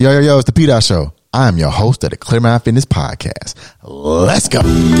Yo, it's the P. Dot Show. I'm your host of the Clear Mind Fitness Podcast. Let's go.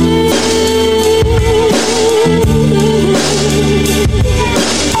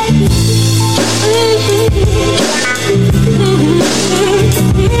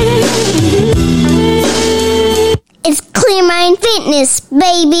 It's Clear Mind Fitness,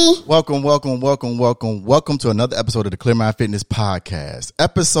 baby. Welcome to another episode of the Clear Mind Fitness Podcast.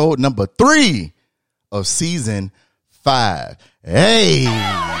 Episode number 3 of season 5. Hey,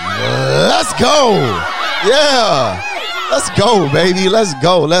 let's go. Yeah, let's go, baby. Let's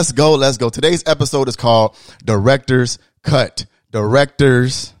go. Today's episode is called Director's Cut.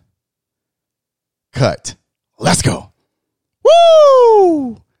 Director's Cut. Let's go.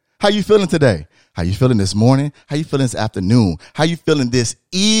 Woo! How you feeling today? How you feeling this morning? How you feeling this afternoon? How you feeling this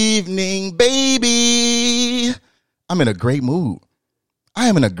evening, baby? I'm in a great mood. I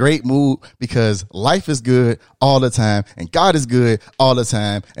am in a great mood because life is good all the time and God is good all the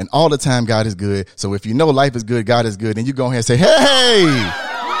time and all the time God is good. So if you know life is good, God is good, then you go ahead and say, hey,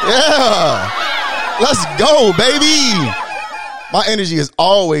 yeah, let's go, baby. My energy is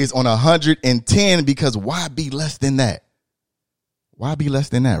always on 110 because why be less than that? Why be less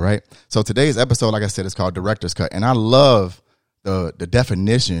than that, right? So today's episode, like I said, is called Director's Cut. And I love the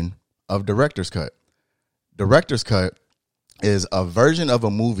definition of Director's Cut. Director's Cut is a version of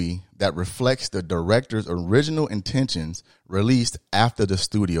a movie that reflects the director's original intentions released after the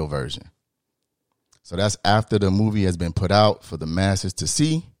studio version. So that's after the movie has been put out for the masses to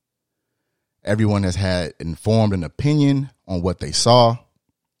see. Everyone has had informed an opinion on what they saw.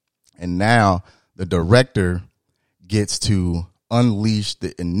 And now the director gets to unleash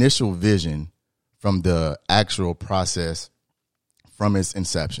the initial vision from the actual process from its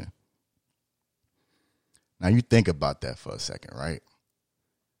inception. Now you think about that for a second, right?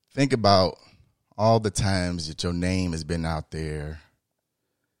 Think about all the times that your name has been out there,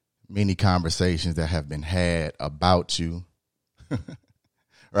 many conversations that have been had about you,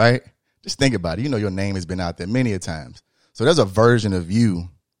 right? Just think about it. You know your name has been out there many a times. So there's a version of you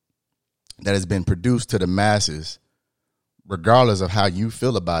that has been produced to the masses regardless of how you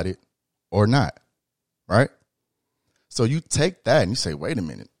feel about it or not, right? So you take that and you say, wait a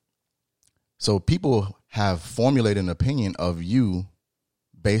minute. So people have formulated an opinion of you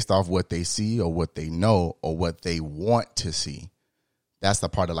based off what they see or what they know or what they want to see. That's the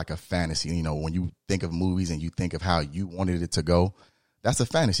part of like a fantasy. You know, when you think of movies and you think of how you wanted it to go, that's a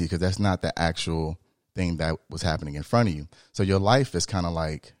fantasy because that's not the actual thing that was happening in front of you. So your life is kind of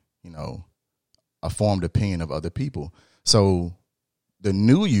like, you know, a formed opinion of other people. So the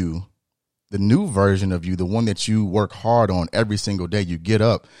new you, the new version of you, the one that you work hard on every single day, you get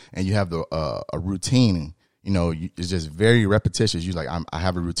up and you have a routine. You know, it's just very repetitious. You like, I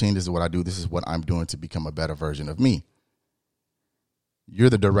have a routine. This is what I do. This is what I'm doing to become a better version of me. You're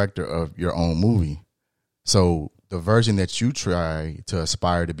the director of your own movie. So the version that you try to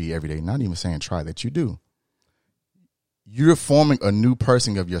aspire to be every day, not even saying try, that you do. You're forming a new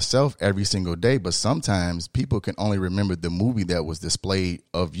person of yourself every single day, but sometimes people can only remember the movie that was displayed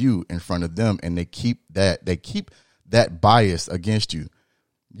of you in front of them, and they keep that bias against you.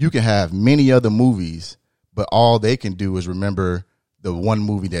 You can have many other movies, but all they can do is remember the one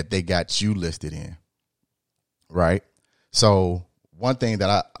movie that they got you listed in, right? So one thing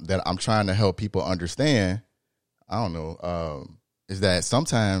that I'm trying to help people understand, is that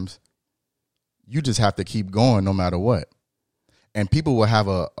sometimes you just have to keep going no matter what. And people will have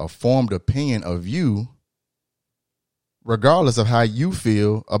a formed opinion of you regardless of how you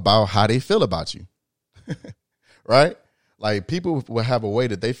feel about how they feel about you, right? Like people will have a way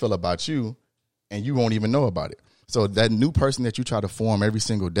that they feel about you and you won't even know about it. So that new person that you try to form every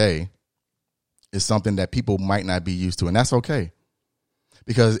single day is something that people might not be used to. And that's okay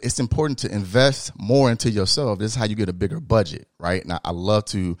because it's important to invest more into yourself. This is how you get a bigger budget, right? Now, I love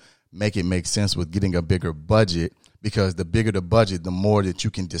to make it make sense with getting a bigger budget because the bigger the budget, the more that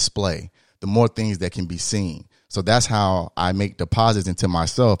you can display, the more things that can be seen. So that's how I make deposits into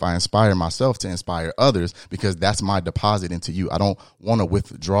myself. I inspire myself to inspire others because that's my deposit into you. I don't want to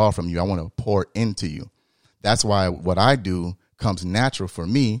withdraw from you. I want to pour into you. That's why what I do comes natural for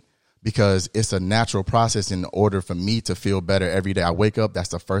me because it's a natural process in order for me to feel better every day. I wake up, that's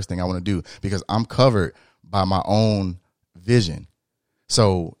the first thing I want to do because I'm covered by my own vision.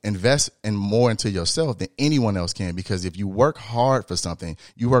 So invest in more into yourself than anyone else can, because if you work hard for something,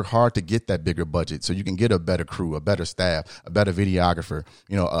 you work hard to get that bigger budget so you can get a better crew, a better staff, a better videographer,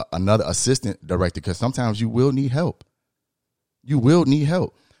 you know, another assistant director, because sometimes you will need help. You will need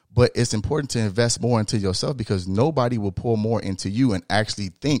help. But it's important to invest more into yourself because nobody will pour more into you and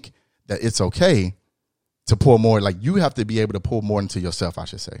actually think that it's okay to pour more. Like, you have to be able to pour more into yourself, I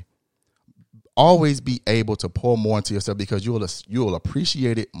should say. Always be able to pour more into yourself because you'll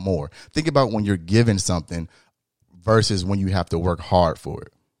appreciate it more. Think about when you're given something versus when you have to work hard for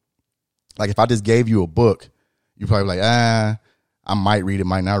it. Like, if I just gave you a book, you're probably like, I might read it,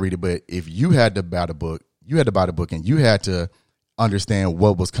 might not read it. But if you had to buy the book, and you had to understand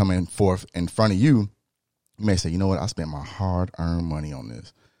what was coming forth in front of you, you may say, you know what, I spent my hard-earned money on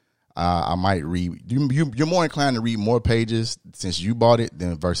this. I might read. You're more inclined to read more pages since you bought it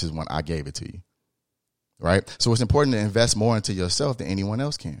than versus when I gave it to you, right? So it's important to invest more into yourself than anyone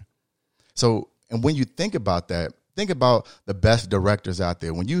else can. So, and when you think about that, think about the best directors out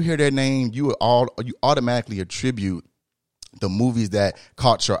there. When you hear their name, you automatically attribute the movies that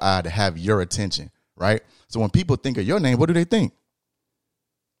caught your eye to have your attention, right? So when people think of your name, what do they think,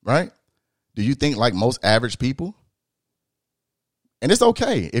 right? Do you think like most average people? And it's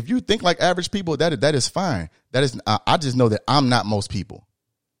okay. If you think like average people, that is fine. That is, I just know that I'm not most people.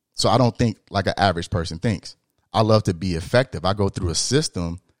 So I don't think like an average person thinks. I love to be effective. I go through a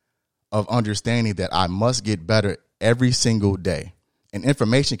system of understanding that I must get better every single day. And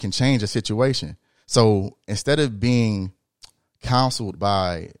information can change a situation. So instead of being miscounseled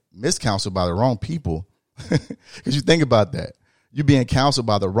by the wrong people, because you think about that, you're being counseled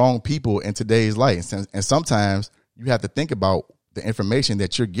by the wrong people in today's life. And sometimes you have to think about the information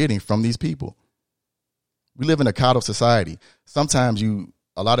that you're getting from these people. We live in a coddled society. Sometimes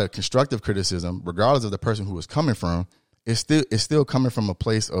a lot of constructive criticism, regardless of the person who is coming from, is still coming from a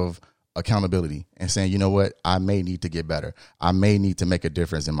place of accountability and saying, you know what, I may need to get better. I may need to make a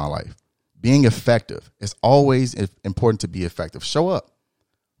difference in my life. Being effective. It's always important to be effective. Show up.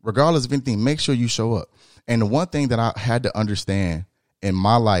 Regardless of anything, make sure you show up. And the one thing that I had to understand in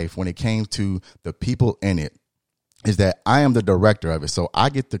my life when it came to the people in it is that I am the director of it. So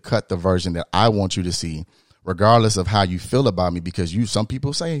I get to cut the version that I want you to see, regardless of how you feel about me, because some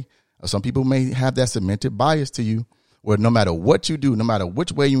people may have that cemented bias to you, where no matter what you do, no matter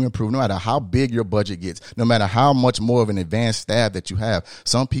which way you improve, no matter how big your budget gets, no matter how much more of an advanced staff that you have,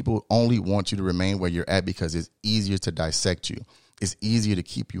 some people only want you to remain where you're at because it's easier to dissect you. It's easier to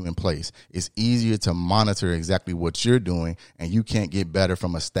keep you in place. It's easier to monitor exactly what you're doing, and you can't get better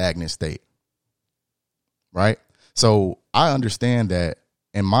from a stagnant state. Right? So I understand that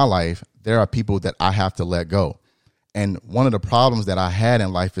in my life, there are people that I have to let go. And one of the problems that I had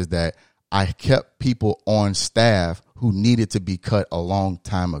in life is that I kept people on staff who needed to be cut a long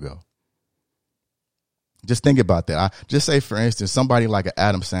time ago. Just think about that. I just say, for instance, somebody like an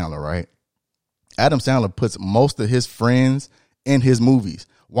Adam Sandler, right? Adam Sandler puts most of his friends in his movies.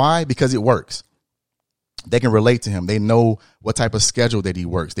 Why? Because it works. They can relate to him. They know what type of schedule that he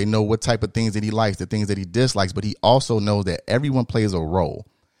works. They know what type of things that he likes, the things that he dislikes, but he also knows that everyone plays a role.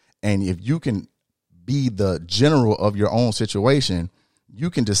 And if you can be the general of your own situation,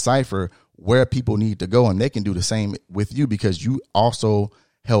 you can decipher where people need to go, and they can do the same with you because you also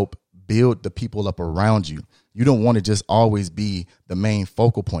help build the people up around you. You don't want to just always be the main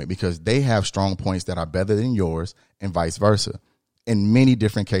focal point because they have strong points that are better than yours and vice versa in many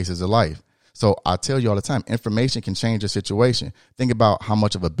different cases of life. So I tell you all the time, information can change a situation. Think about how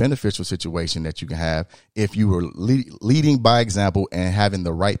much of a beneficial situation that you can have if you were leading by example and having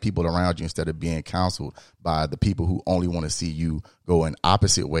the right people around you instead of being counseled by the people who only want to see you go in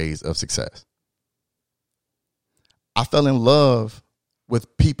opposite ways of success. I fell in love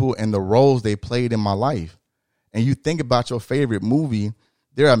with people and the roles they played in my life. And you think about your favorite movie,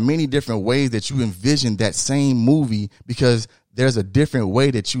 there are many different ways that you envision that same movie because there's a different way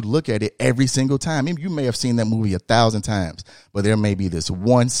that you look at it every single time. Maybe you may have seen that movie 1,000 times, but there may be this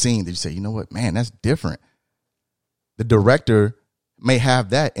one scene that you say, you know what, man, that's different. The director may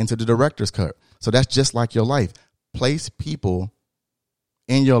have that into the director's cut. So that's just like your life. Place people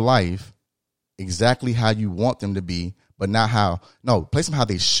in your life exactly how you want them to be, but place them how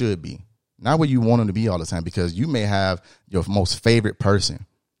they should be. Not where you want them to be all the time, because you may have your most favorite person.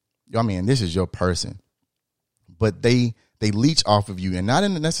 I mean, this is your person, but they leech off of you, and not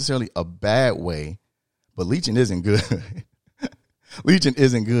in necessarily a bad way, but leeching isn't good. Leeching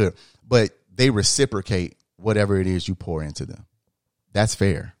isn't good, but they reciprocate whatever it is you pour into them. That's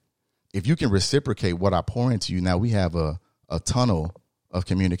fair. If you can reciprocate what I pour into you, now we have a tunnel of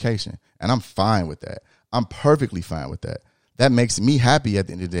communication, and I'm fine with that. I'm perfectly fine with that. That makes me happy at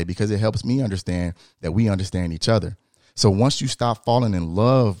the end of the day because it helps me understand that we understand each other. So once you stop falling in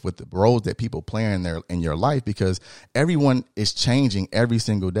love with the roles that people play in your life, because everyone is changing every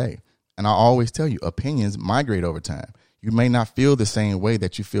single day. And I always tell you, opinions migrate over time. You may not feel the same way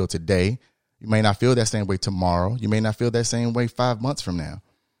that you feel today. You may not feel that same way tomorrow. You may not feel that same way 5 months from now.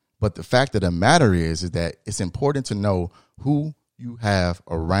 But the fact of the matter is that it's important to know who you have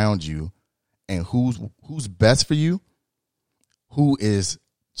around you and who's best for you, who is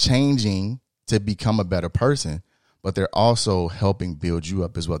changing to become a better person, but they're also helping build you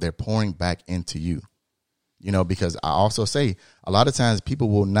up as well. They're pouring back into you, because I also say a lot of times people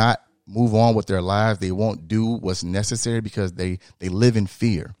will not move on with their lives. They won't do what's necessary because they live in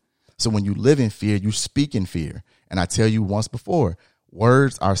fear. So when you live in fear, you speak in fear. And I tell you once before,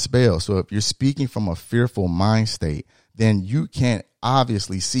 words are spells. So if you're speaking from a fearful mind state, then you can't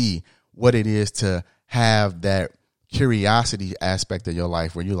obviously see what it is to have that curiosity aspect of your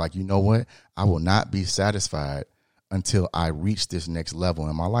life where you're like, you know what? I will not be satisfied until I reach this next level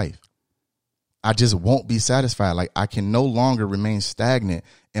in my life. I just won't be satisfied. Like, I can no longer remain stagnant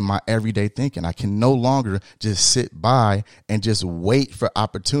in my everyday thinking. I can no longer just sit by and just wait for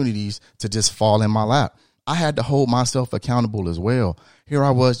opportunities to just fall in my lap. I had to hold myself accountable as well. Here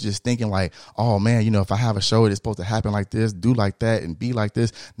I was just thinking like, oh man, if I have a show, it's supposed to happen like this, do like that, and be like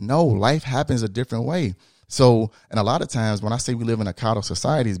this. No, life happens a different way. So, and a lot of times when I say we live in a coddle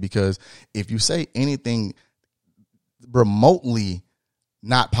society is because if you say anything remotely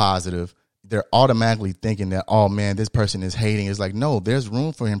not positive, they're automatically thinking that, oh man, this person is hating. It's like, no, there's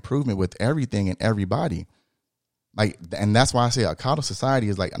room for improvement with everything and everybody. Like, and that's why I say a coddle society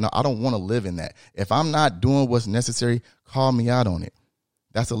is like, no, I don't want to live in that. If I'm not doing what's necessary, call me out on it.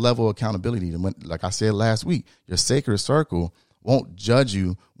 That's a level of accountability. Like I said last week, your sacred circle won't judge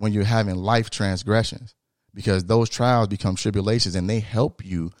you when you're having life transgressions, because those trials become tribulations and they help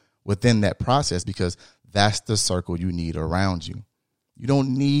you within that process, because that's the circle you need around you. You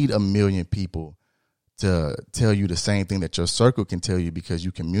don't need a million people to tell you the same thing that your circle can tell you, because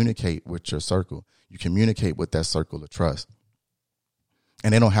you communicate with your circle. You communicate with that circle of trust.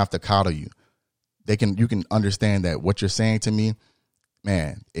 And they don't have to coddle you. You can understand that what you're saying to me,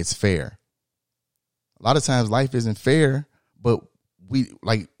 man, it's fair. A lot of times life isn't fair, but we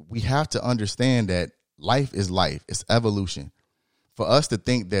have to understand that life is life. It's evolution. For us to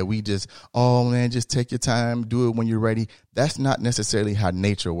think that we just, oh man, just take your time, do it when you're ready. That's not necessarily how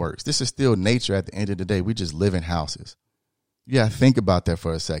nature works. This is still nature at the end of the day. We just live in houses. You gotta think about that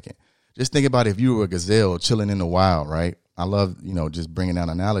for a second. Just think about if you were a gazelle chilling in the wild, right? I love, just bringing out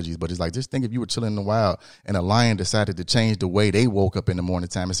analogies, but it's like, just think if you were chilling in the wild and a lion decided to change the way they woke up in the morning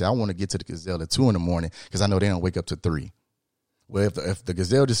time and say, I want to get to the gazelle at 2 a.m. because I know they don't wake up to 3. Well, if the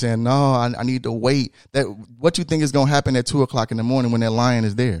gazelle just saying, no, I need to wait, that what you think is going to happen at 2 o'clock in the morning when that lion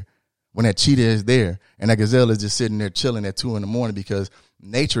is there, when that cheetah is there, and that gazelle is just sitting there chilling at 2 a.m. because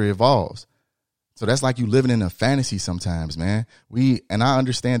nature evolves. So that's like you living in a fantasy sometimes, man. And I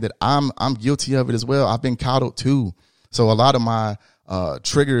understand that I'm guilty of it as well. I've been coddled too. So a lot of my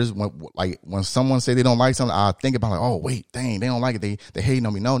triggers, when someone say they don't like something, I think about like, oh wait, dang, they don't like it. They hating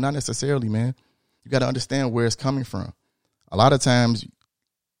on me. No, not necessarily, man. You got to understand where it's coming from. A lot of times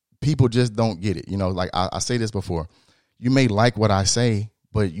people just don't get it. Like I say this before, you may like what I say,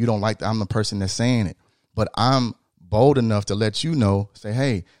 but you don't like that I'm the person that's saying it. But I'm bold enough to let you know, say,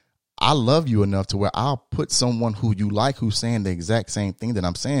 hey, I love you enough to where I'll put someone who you like, who's saying the exact same thing that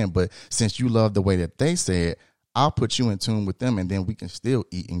I'm saying. But since you love the way that they say it, I'll put you in tune with them, and then we can still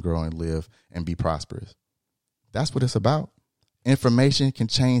eat and grow and live and be prosperous. That's what it's about. Information can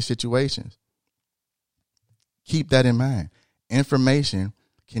change situations. Keep that in mind. Information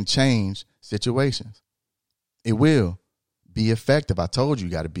can change situations. It will be effective. I told you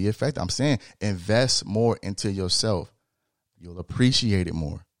got to be effective. I'm saying invest more into yourself. You'll appreciate it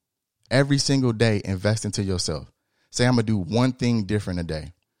more. Every single day, invest into yourself. Say, I'm going to do one thing different a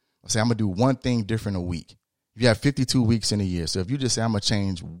day. Say, I'm going to do one thing different a week. You have 52 weeks in a year. So if you just say, I'm going to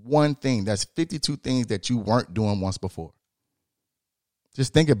change one thing, that's 52 things that you weren't doing once before.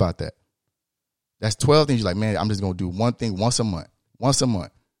 Just think about that. That's 12 things. You're like, man, I'm just going to do one thing once a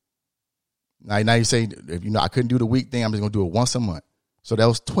month. Now you say, if I couldn't do the week thing, I'm just going to do it once a month. So that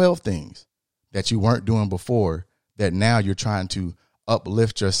was 12 things that you weren't doing before that now you're trying to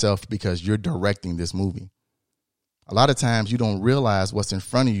uplift yourself because you're directing this movie. A lot of times you don't realize what's in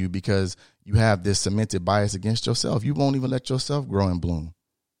front of you because you have this cemented bias against yourself. You won't even let yourself grow and bloom.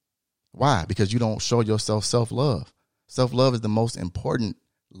 Why? Because you don't show yourself self-love. Self-love is the most important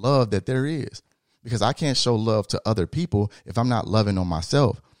love that there is, because I can't show love to other people if I'm not loving on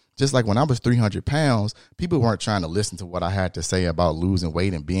myself. Just like when I was 300 pounds, people weren't trying to listen to what I had to say about losing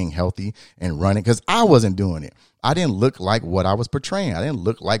weight and being healthy and running because I wasn't doing it. I didn't look like what I was portraying. I didn't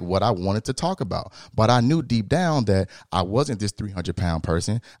look like what I wanted to talk about. But I knew deep down that I wasn't this 300-pound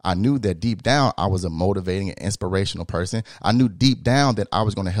person. I knew that deep down I was a motivating and inspirational person. I knew deep down that I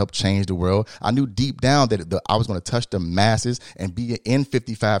was going to help change the world. I knew deep down that I was going to touch the masses and be in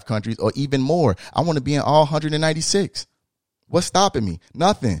 55 countries or even more. I want to be in all 196. What's stopping me?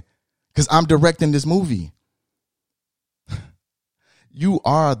 Nothing. Because I'm directing this movie. You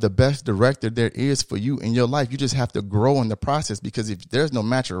are the best director there is for you in your life. You just have to grow in the process, because if there's no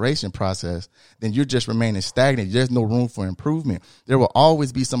maturation process, then you're just remaining stagnant. There's no room for improvement. There will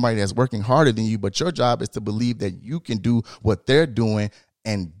always be somebody that's working harder than you, but your job is to believe that you can do what they're doing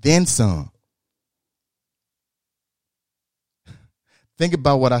and then some. Think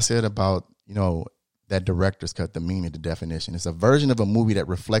about what I said about, that director's cut, the meaning, the definition. It's a version of a movie that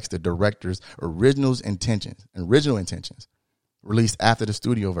reflects the director's original intentions, released after the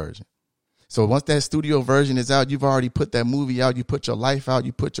studio version. So once that studio version is out, you've already put that movie out. You put your life out.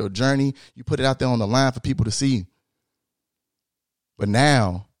 You put your journey. You put it out there on the line for people to see. But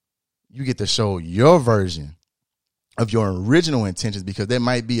now you get to show your version of your original intentions, because there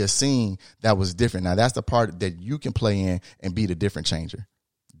might be a scene that was different. Now that's the part that you can play in and be the difference changer.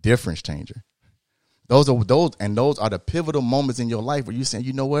 Those are the pivotal moments in your life where you're saying,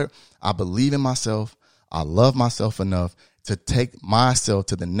 you know what? I believe in myself. I love myself enough to take myself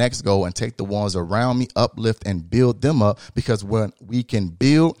to the next goal and take the ones around me, uplift and build them up, because when we can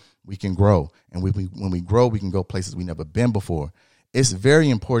build, we can grow. And when we grow, we can go places we never been before. It's very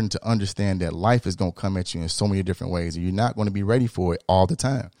important to understand that life is going to come at you in so many different ways, and you're not going to be ready for it all the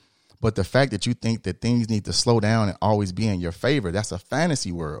time. But the fact that you think that things need to slow down and always be in your favor, that's a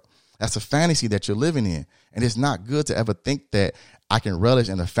fantasy world. That's a fantasy that you're living in. And it's not good to ever think that I can relish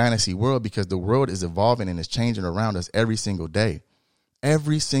in a fantasy world, because the world is evolving and it's changing around us every single day.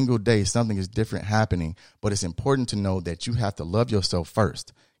 Every single day, something is different happening. But it's important to know that you have to love yourself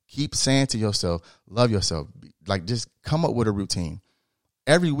first. Keep saying to yourself, love yourself. Like, just come up with a routine.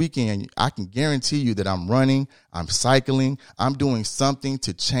 Every weekend, I can guarantee you that I'm running, I'm cycling, I'm doing something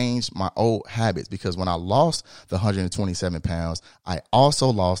to change my old habits. Because when I lost the 127 pounds, I also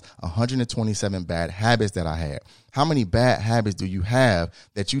lost 127 bad habits that I had. How many bad habits do you have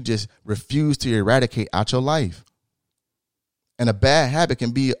that you just refuse to eradicate out your life? And a bad habit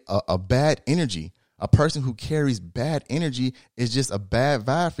can be a bad energy. A person who carries bad energy is just a bad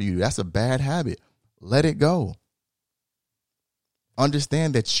vibe for you. That's a bad habit. Let it go.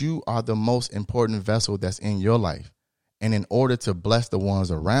 Understand that you are the most important vessel that's in your life. And in order to bless the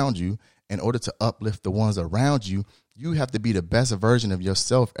ones around you, in order to uplift the ones around you, you have to be the best version of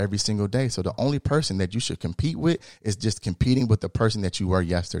yourself every single day. So the only person that you should compete with is just competing with the person that you were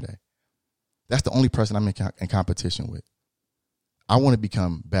yesterday. That's the only person I'm in competition with. I want to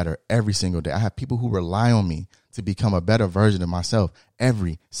become better every single day. I have people who rely on me to become a better version of myself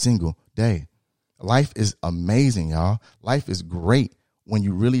every single day. Life is amazing, y'all. Life is great when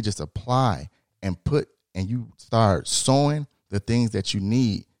you really just apply and you start sowing the things that you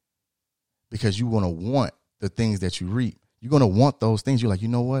need, because you're going to want the things that you reap. You're going to want those things. You're like, you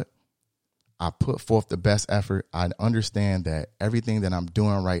know what? I put forth the best effort. I understand that everything that I'm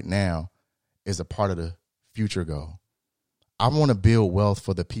doing right now is a part of the future goal. I want to build wealth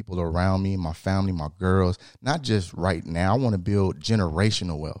for the people around me, my family, my girls, not just right now. I want to build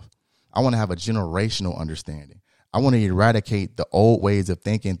generational wealth. I want to have a generational understanding. I want to eradicate the old ways of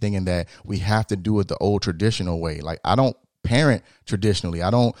thinking that we have to do it the old traditional way. Like, I don't parent traditionally. I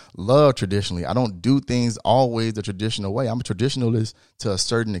don't love traditionally. I don't do things always the traditional way. I'm a traditionalist to a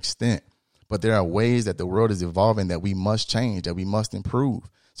certain extent, but there are ways that the world is evolving that we must change, that we must improve.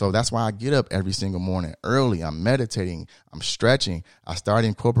 So that's why I get up every single morning early. I'm meditating. I'm stretching. I start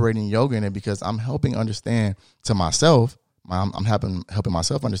incorporating yoga in it, because I'm helping understand to myself. I'm helping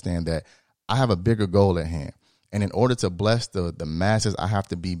myself understand that I have a bigger goal at hand. And in order to bless the masses, I have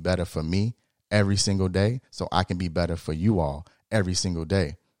to be better for me every single day, so I can be better for you all every single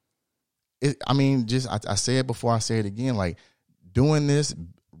day. I say it before I say it again, like doing this,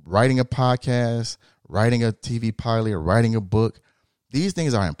 writing a podcast, writing a TV pilot, or writing a book, these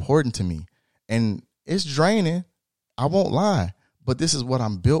things are important to me. And it's draining, I won't lie, but this is what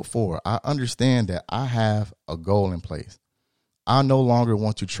I'm built for. I understand that I have a goal in place. I no longer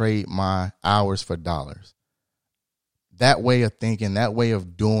want to trade my hours for dollars. That way of thinking, that way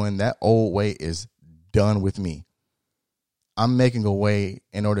of doing, that old way is done with me. I'm making a way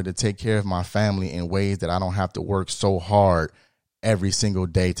in order to take care of my family in ways that I don't have to work so hard every single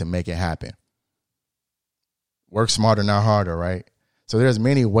day to make it happen. Work smarter, not harder, right? So there's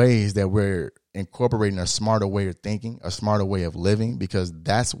many ways that we're incorporating a smarter way of thinking, a smarter way of living, because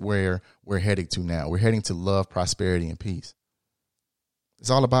that's where we're heading to now. We're heading to love, prosperity, and peace. It's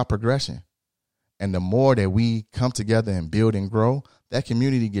all about progression. And the more that we come together and build and grow, that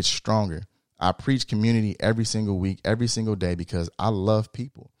community gets stronger. I preach community every single week, every single day, because I love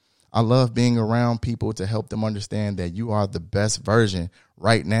people. I love being around people to help them understand that you are the best version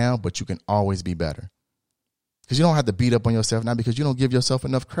right now, but you can always be better. Because you don't have to beat up on yourself now because you don't give yourself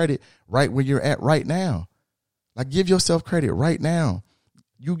enough credit right where you're at right now. Like, give yourself credit right now.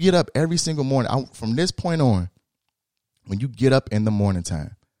 You get up every single morning. From this point on, when you get up in the morning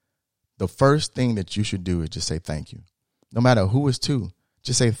time, the first thing that you should do is just say thank you. No matter who it's to,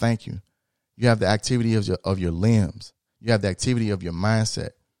 just say thank you. You have the activity of your limbs. You have the activity of your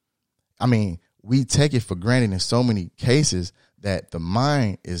mindset. I mean, we take it for granted in so many cases that the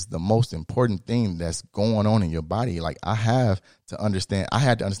mind is the most important thing that's going on in your body. Like, I had to understand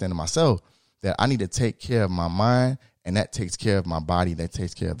to myself that I need to take care of my mind, and that takes care of my body, that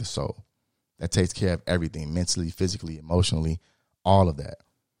takes care of the soul, that takes care of everything, mentally, physically, emotionally, all of that.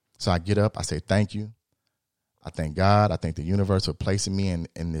 So I get up, I say thank you. I thank God, I thank the universe for placing me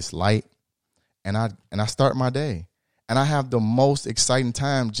in this light, and I start my day. And I have the most exciting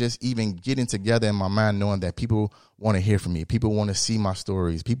time just even getting together in my mind, knowing that people want to hear from me. People want to see my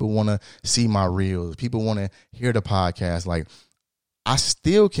stories. People want to see my reels. People want to hear the podcast. Like, I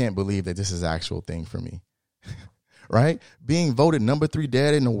still can't believe that this is an actual thing for me, right? Being voted number 3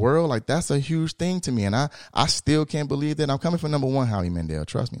 dad in the world, like, that's a huge thing to me. And I still can't believe that I'm coming for number 1, Howie Mandel.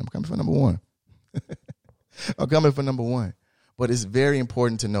 Trust me, I'm coming for number 1. I'm coming for number 1. But it's very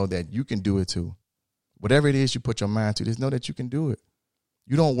important to know that you can do it too. Whatever it is you put your mind to, just know that you can do it.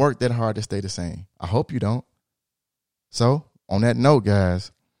 You don't work that hard to stay the same. I hope you don't. So on that note,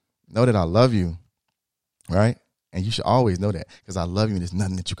 guys, know that I love you, right? And you should always know that, because I love you and there's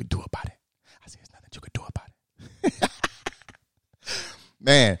nothing that you could do about it. I said there's nothing that you could do about it.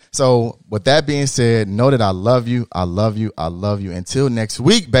 Man, so with that being said, know that I love you. I love you. I love you. Until next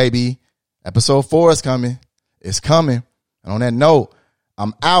week, baby. Episode 4 is coming. It's coming. And on that note,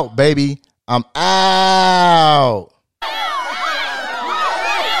 I'm out, baby. I'm out.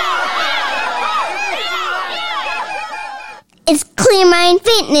 It's Clear Mind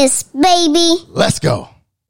Fitness, baby. Let's go.